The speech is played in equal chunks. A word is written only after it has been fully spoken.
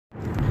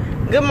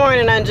Good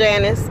morning, I'm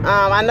Janice.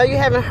 I know you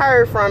haven't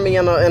heard from me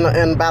in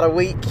about a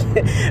week,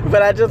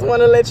 but I just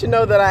want to let you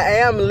know that I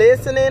am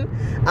listening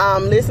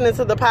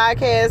to the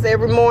podcast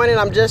every morning.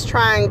 I'm just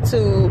trying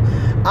to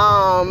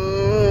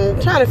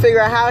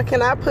figure out how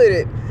can I put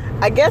it.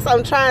 I guess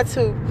I'm trying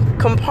to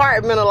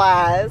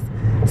compartmentalize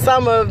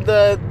some of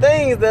the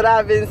things that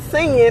I've been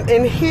seeing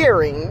and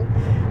hearing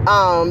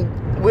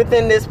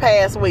within this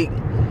past week.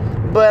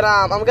 But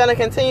I'm going to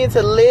continue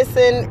to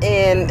listen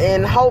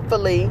and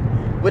hopefully,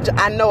 which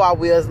I know I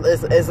will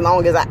as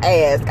long as I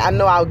ask, I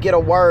know I'll get a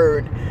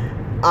word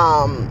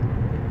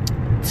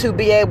to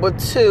be able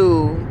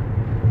to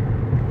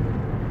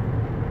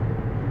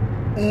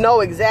know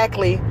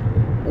exactly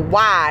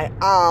why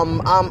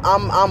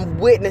I'm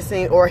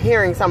witnessing or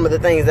hearing some of the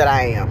things that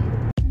I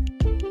am.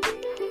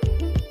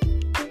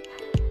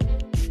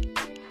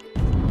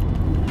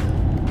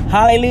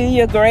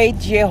 Hallelujah, great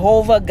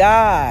Jehovah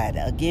God.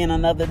 Again,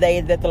 another day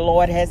that the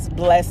Lord has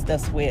blessed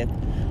us with,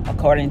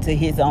 according to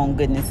his own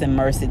goodness and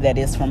mercy that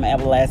is from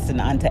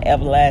everlasting unto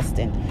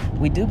everlasting.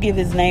 We do give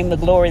his name the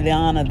glory, the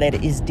honor that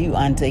is due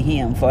unto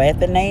him. For at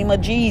the name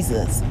of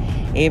Jesus,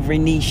 every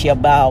knee shall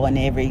bow and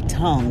every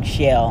tongue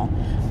shall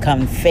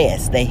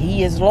confess that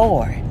he is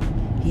Lord.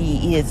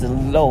 He is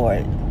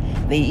Lord.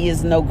 There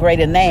is no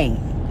greater name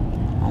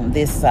on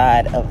this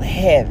side of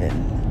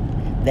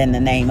heaven than the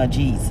name of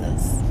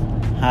Jesus.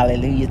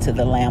 Hallelujah to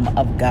the Lamb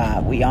of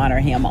God. We honor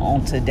him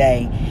on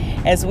today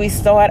as we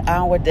start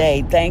our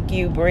day. Thank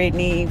you,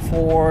 Brittany,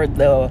 for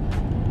the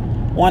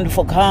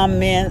wonderful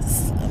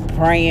comments.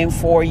 Praying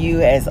for you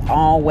as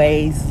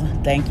always.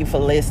 Thank you for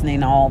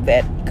listening, all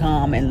that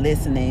come and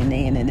listening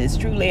in. And it's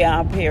truly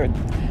our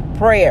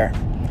prayer.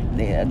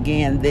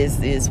 Again, this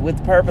is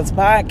With Purpose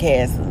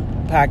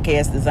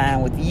podcast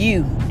designed with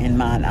you in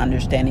mind,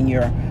 understanding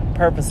your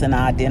purpose and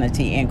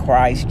identity in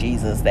Christ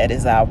Jesus. That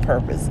is our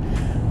purpose.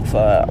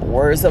 For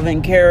words of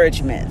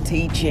encouragement,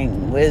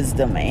 teaching,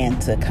 wisdom,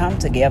 and to come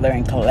together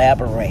and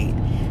collaborate,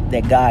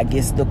 that God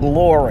gets the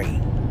glory.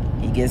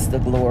 He gets the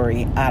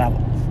glory out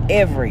of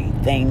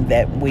everything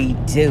that we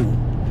do.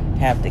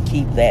 Have to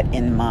keep that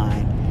in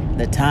mind.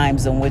 The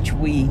times in which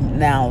we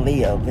now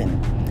live.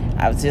 And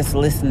I was just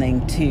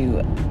listening to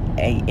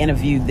an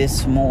interview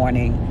this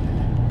morning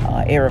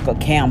Erica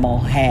Campbell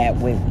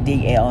had with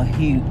D.L.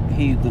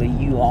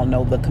 Hughley. You all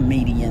know the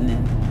comedian,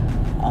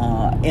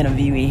 and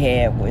interview he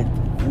had with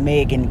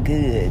Megan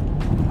Good,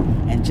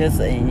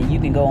 and you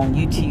can go on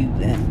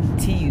YouTube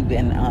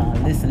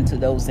and listen to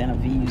those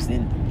interviews,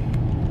 and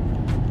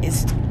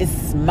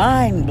it's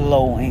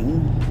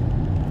mind-blowing.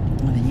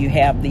 You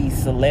have these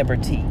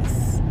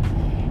celebrities,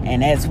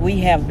 and as we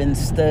have been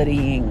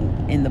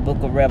studying in the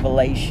book of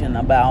Revelation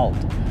about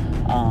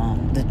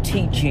the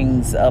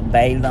teachings of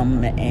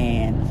Balaam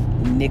and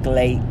the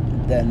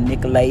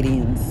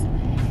Nicolaitans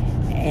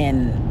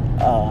and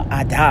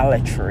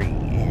idolatry,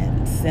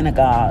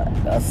 synagogue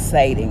of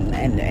Satan,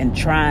 and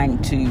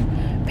trying to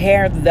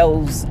pair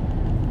those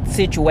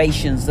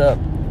situations up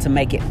to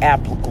make it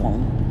applicable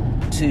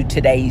to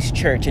today's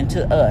church and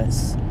to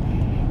us.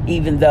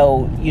 Even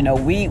though,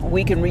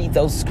 we can read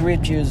those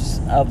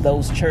scriptures of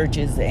those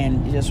churches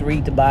and just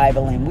read the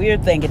Bible, and we're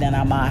thinking in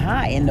our mind,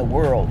 how in the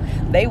world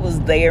they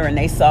was there and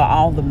they saw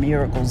all the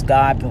miracles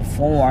God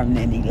performed,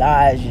 and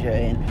Elijah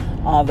and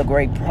all the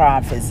great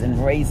prophets,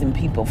 and raising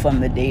people from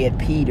the dead,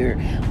 Peter,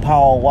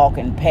 Paul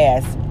walking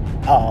past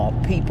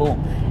people,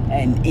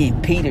 and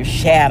in Peter's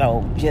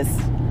shadow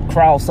just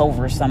cross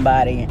over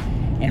somebody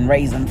and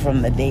raise them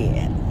from the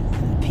dead.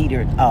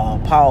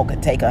 Paul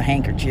could take a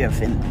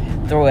handkerchief and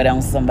throw it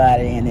on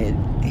somebody and it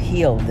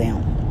healed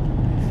them.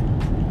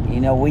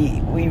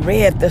 We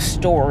read the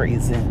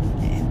stories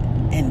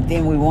and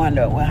then we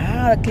wonder, well,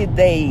 how could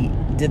they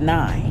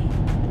deny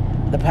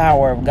the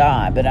power of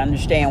God? But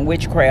understand,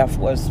 witchcraft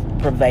was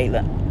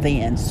prevalent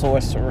then,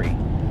 sorcery,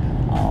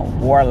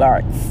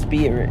 warlock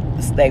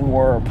spirits, they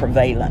were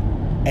prevalent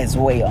as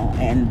well,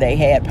 and they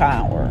had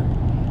power.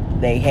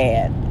 They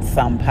had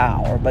some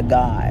power, but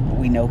God,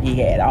 we know he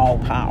had all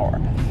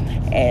power.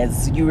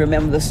 As you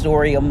remember the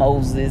story of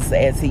Moses,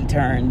 as he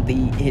turned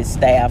his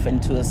staff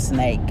into a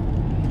snake,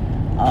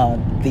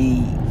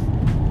 the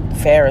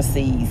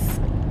Pharisees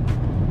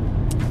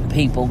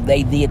people,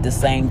 they did the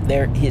same.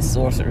 His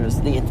sorcerers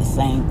did the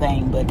same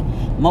thing, but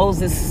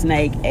Moses'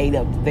 snake ate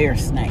up their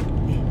snake.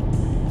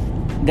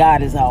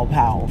 God is all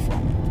powerful.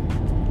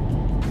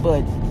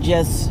 But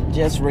just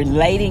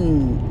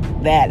relating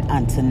that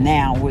unto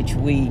now, which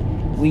we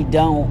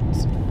don't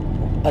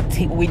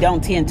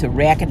tend to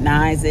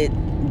recognize it,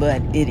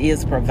 but it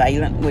is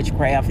prevalent.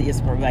 Witchcraft is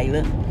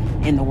prevalent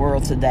in the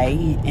world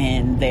today,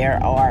 and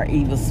there are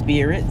evil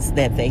spirits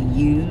that they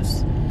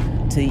use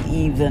to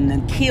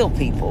even kill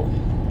people.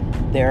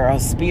 There are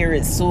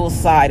spirits,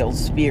 suicidal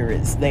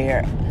spirits.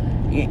 There,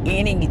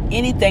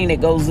 anything that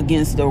goes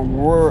against the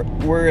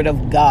word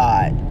of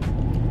God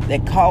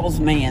that calls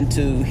man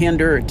to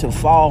hinder, to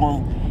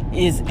fall,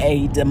 is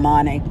a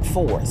demonic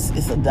force.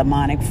 It's a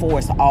demonic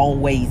force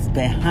always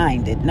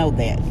behind it. Know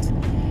that.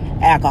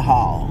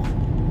 Alcohol,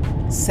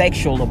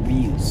 sexual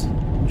abuse,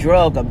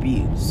 drug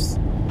abuse,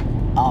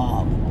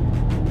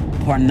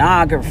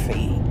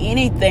 pornography,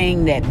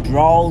 anything that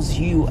draws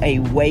you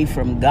away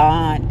from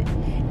God,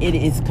 it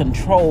is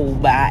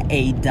controlled by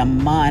a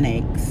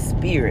demonic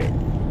spirit.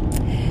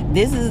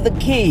 This is the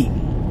key.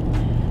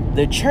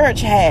 The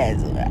church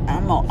has,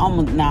 I'm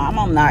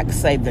gonna not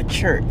say the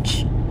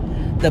church.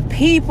 The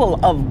people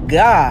of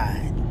God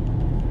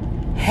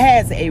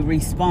has a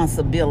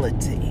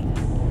responsibility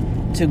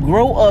to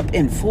grow up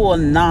in full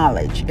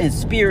knowledge and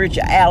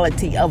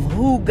spirituality of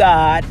who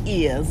God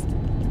is,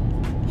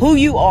 who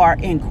you are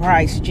in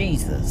Christ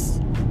Jesus.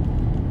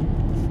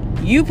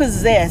 You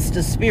possess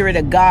the Spirit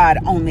of God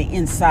on the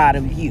inside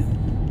of you.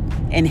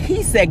 And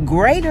he said,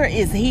 greater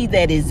is he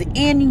that is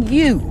in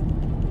you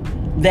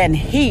than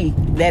he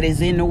that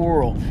is in the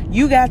world.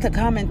 You got to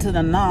come into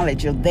the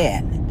knowledge of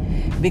that,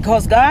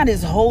 because God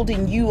is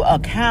holding you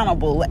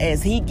accountable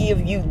as he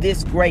give you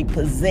this great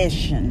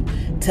possession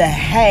to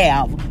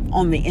have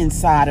on the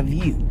inside of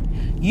you.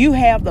 You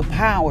have the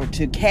power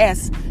to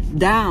cast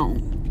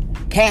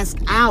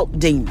out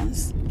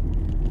demons,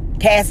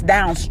 cast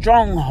down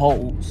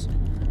strongholds,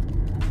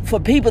 for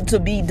people to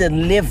be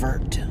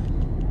delivered.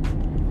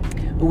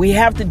 We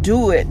have to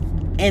do it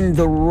in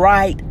the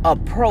right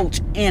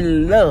approach,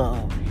 in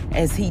love,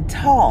 as he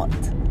taught,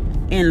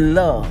 in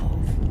love.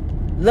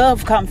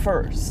 Love come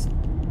first.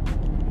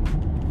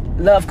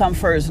 Love come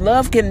first.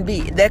 There can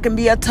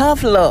be a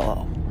tough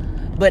love,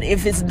 but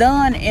if it's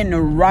done in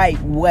the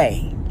right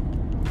way,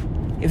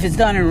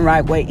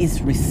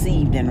 it's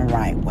received in the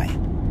right way.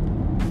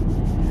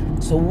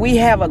 So we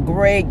have a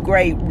great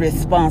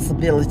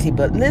responsibility.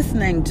 But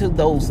listening to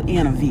those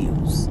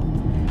interviews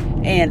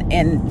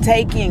and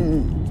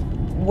taking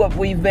what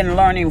we've been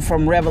learning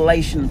from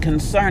Revelation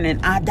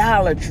concerning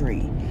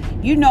idolatry,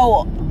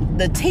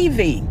 the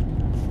TV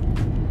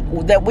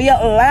that we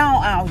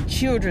allow our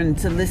children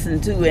to listen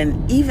to,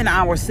 and even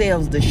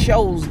ourselves, the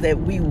shows that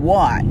we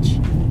watch,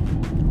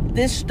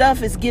 this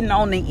stuff is getting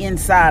on the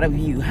inside of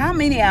you. How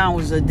many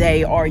hours a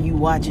day are you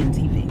watching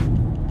TV?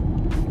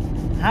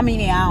 How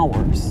many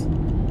hours?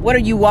 What are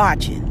you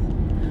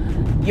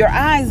watching? Your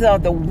eyes are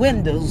the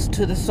windows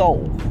to the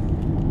soul.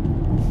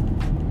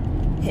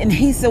 And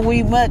he said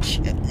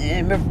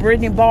and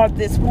Brittany brought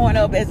this point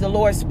up as the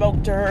Lord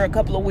spoke to her a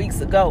couple of weeks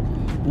ago.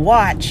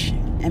 Watch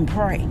and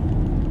pray.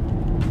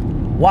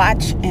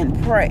 Watch and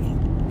pray.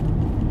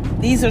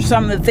 These are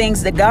some of the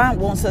things that God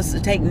wants us to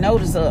take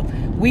notice of.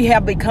 We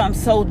have become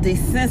so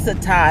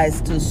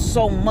desensitized to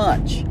so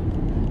much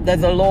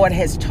that the Lord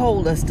has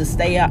told us to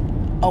stay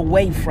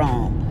away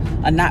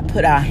from, or not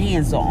put our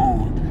hands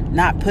on,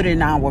 not put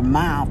in our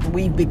mouth.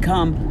 We've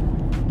become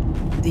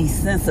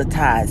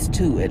desensitized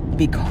to it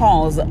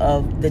because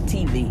of the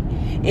TV.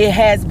 It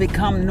has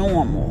become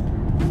normal.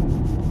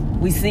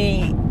 We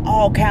see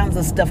all kinds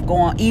of stuff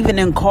going on, even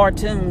in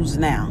cartoons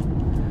now.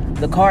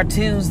 The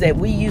cartoons that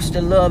we used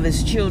to love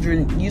as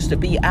children used to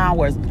be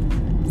our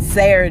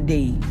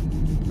Saturday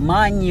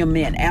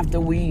monument. After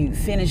we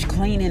finished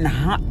cleaning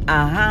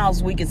our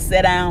house, we could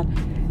sit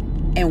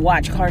down and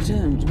watch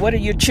cartoons. What are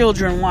your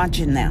children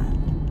watching now?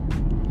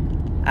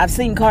 I've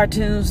seen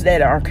cartoons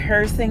that are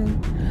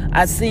cursing.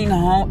 I've seen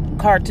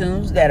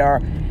cartoons that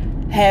are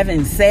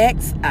having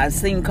sex. I've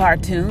seen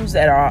cartoons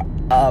that are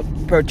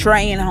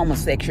portraying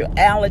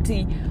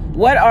homosexuality.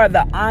 What are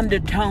the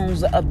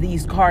undertones of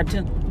these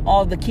cartoons?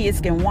 All the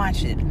kids can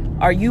watch it.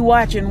 Are you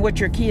watching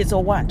what your kids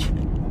are watching?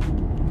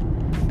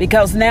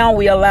 Because now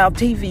we allow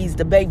TVs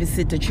to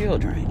babysit the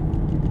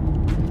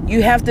children.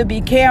 You have to be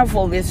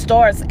careful. It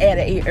starts at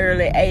an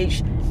early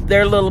age.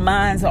 Their little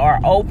minds are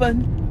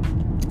open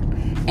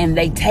and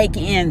they take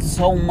in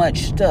so much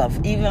stuff.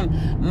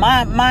 Even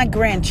my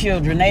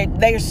grandchildren,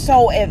 they're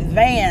so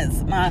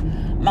advanced. My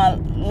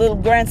little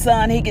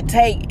grandson, he could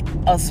take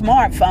a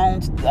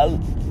smartphone.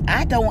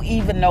 I don't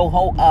even know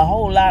a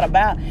whole lot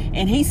about,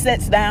 and he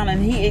sits down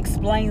and he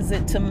explains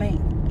it to me.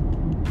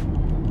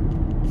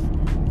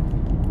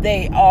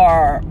 They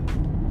are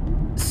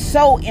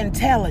so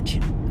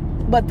intelligent,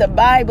 but the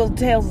Bible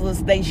tells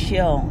us they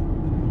shall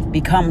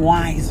become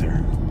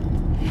wiser.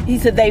 He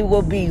said they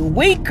will be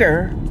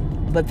weaker,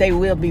 but they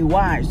will be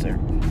wiser.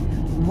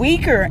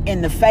 Weaker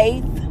in the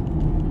faith,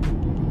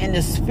 in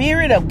the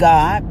Spirit of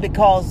God,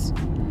 because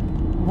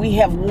we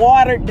have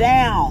watered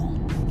down.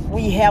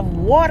 We have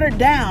watered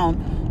down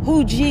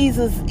who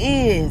Jesus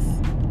is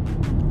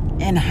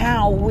and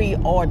how we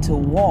are to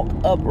walk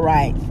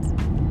upright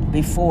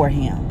before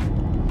him.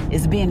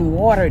 It's been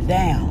watered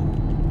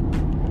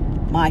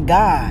down. My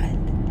God.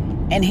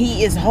 And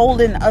he is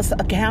holding us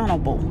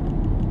accountable.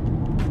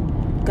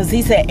 Because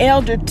he said,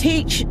 elder,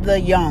 teach the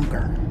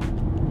younger.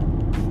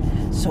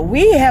 So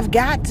we have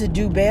got to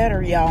do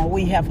better, y'all.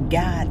 We have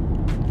got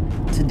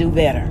to do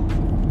better.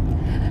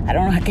 I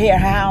don't care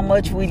how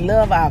much we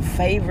love our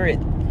favorite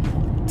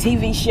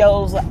TV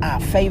shows, our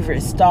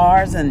favorite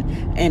stars,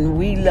 and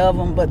we love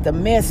them, but the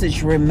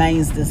message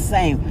remains the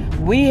same.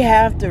 We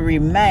have to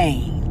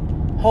remain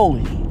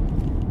holy,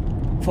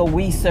 for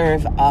we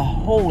serve a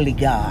holy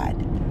God,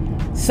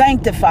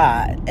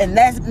 sanctified, and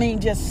that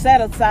means just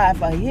set aside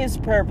for his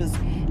purpose,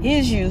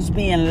 his use,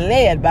 being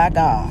led by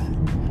God.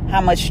 How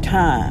much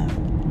time?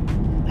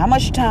 How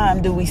much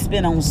time do we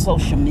spend on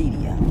social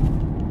media?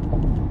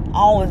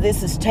 All of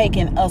this is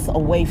taking us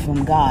away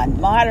from God.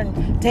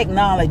 Modern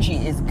technology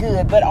is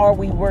good, but are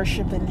we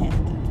worshiping it?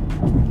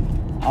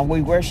 Are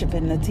we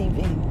worshiping the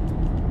TV?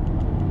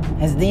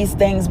 Has these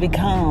things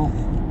become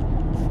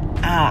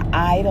our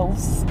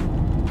idols?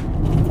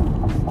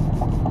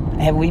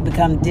 Have we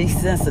become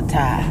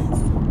desensitized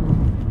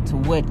to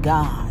what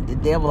God, the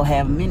devil,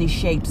 have many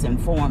shapes and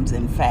forms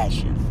and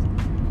fashions.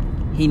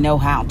 He know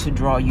how to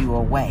draw you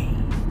away.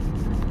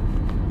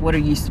 What are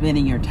you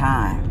spending your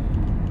time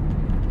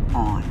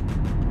on?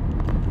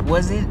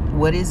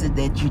 What is it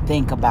that you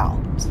think about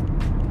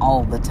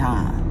all the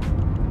time?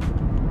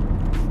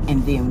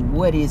 And then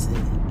what is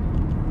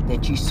it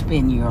that you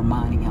spend your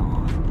money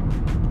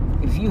on?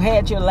 If you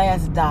had your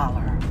last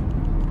dollar,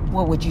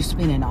 what would you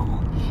spend it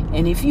on?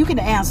 And if you can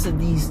answer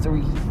these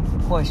 3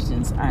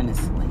 questions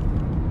earnestly,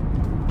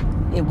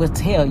 it will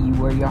tell you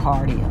where your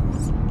heart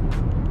is.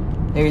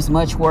 There is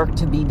much work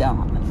to be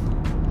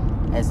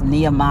done. As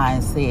Nehemiah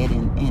said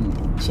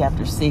in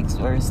chapter 6,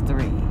 verse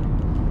 3.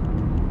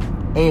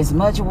 There's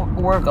much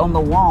work on the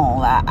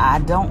wall. I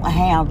don't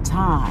have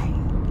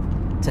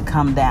time to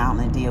come down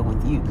and deal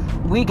with you.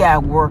 We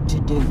got work to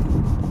do,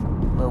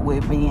 but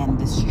we're being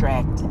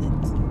distracted.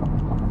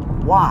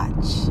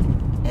 Watch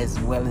as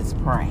well as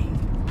pray.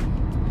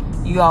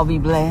 You all be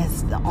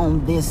blessed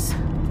on this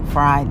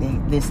Friday,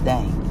 this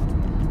day.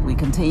 We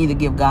continue to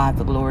give God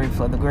the glory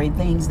for the great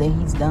things that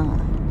He's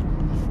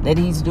done, that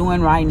He's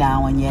doing right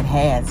now, and yet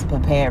has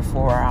prepared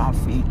for our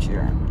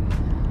future.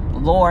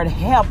 Lord,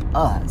 help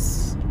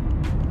us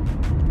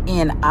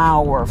in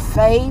our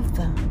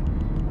faith.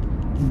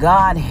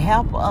 God,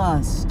 help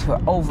us to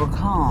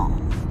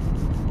overcome,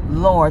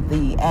 Lord,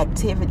 the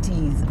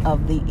activities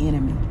of the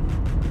enemy.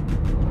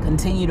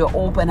 Continue to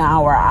open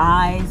our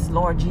eyes,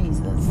 Lord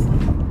Jesus.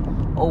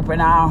 Open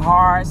our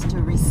hearts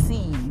to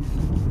receive,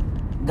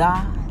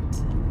 God,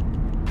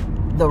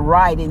 the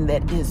writing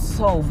that is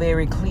so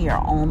very clear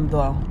on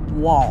the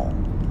wall.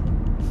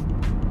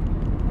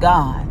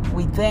 God,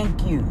 we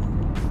thank you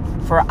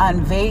for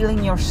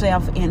unveiling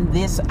yourself in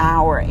this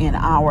hour in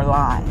our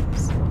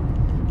lives.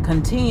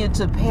 Continue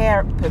to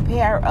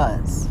prepare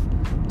us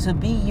to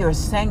be your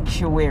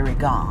sanctuary,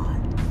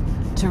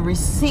 God, to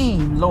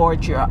receive,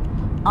 Lord, your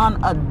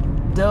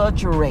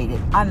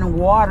unadulterated,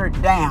 unwatered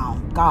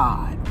down,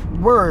 God,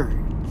 word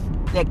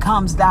that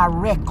comes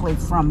directly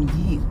from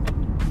you.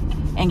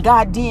 And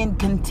God, then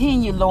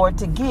continue, Lord,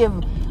 to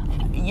give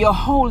your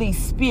Holy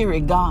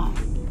Spirit, God,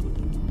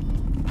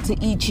 to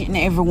each and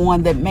every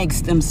one that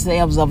makes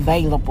themselves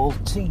available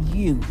to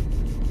you,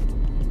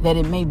 that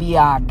it may be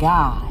our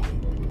guide,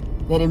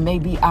 that it may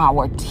be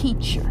our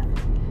teacher,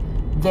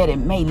 that it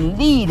may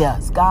lead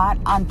us, God,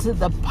 unto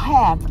the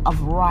path of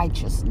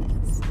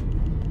righteousness.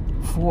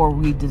 For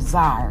we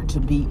desire to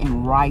be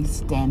in right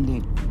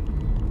standing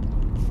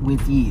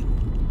with you.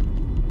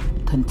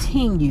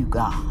 Continue,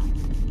 God,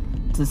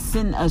 to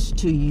send us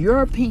to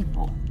your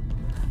people,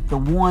 the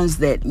ones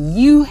that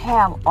you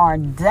have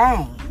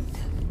ordained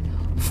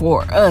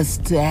for us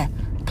to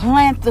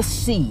plant the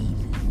seed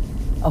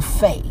of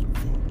faith.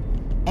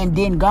 And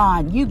then,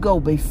 God, you go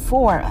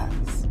before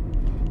us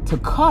to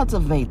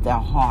cultivate their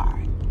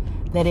heart,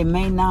 that it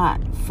may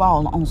not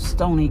fall on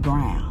stony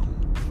ground,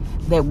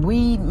 that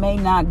we may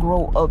not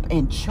grow up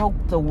and choke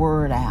the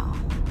word out,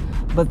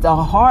 but the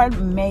heart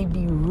may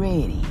be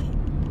ready,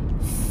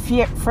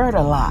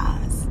 fertilized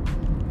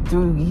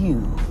through you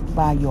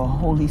by your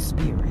Holy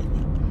Spirit.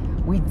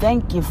 We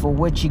thank you for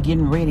what you're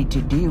getting ready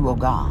to do, oh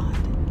God,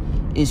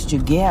 is to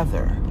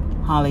gather,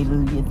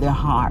 hallelujah, the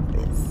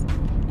harvest.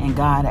 And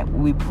God,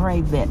 we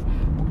pray that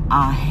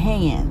our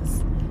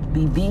hands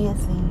be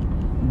busy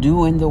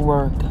doing the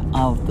work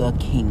of the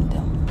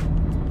kingdom.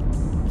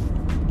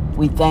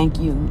 We thank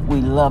you.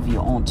 We love you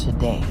on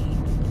today.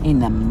 In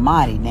the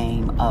mighty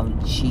name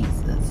of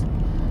Jesus.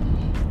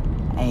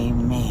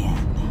 Amen.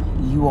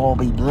 You all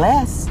be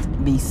blessed.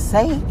 Be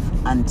safe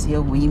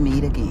until we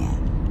meet again.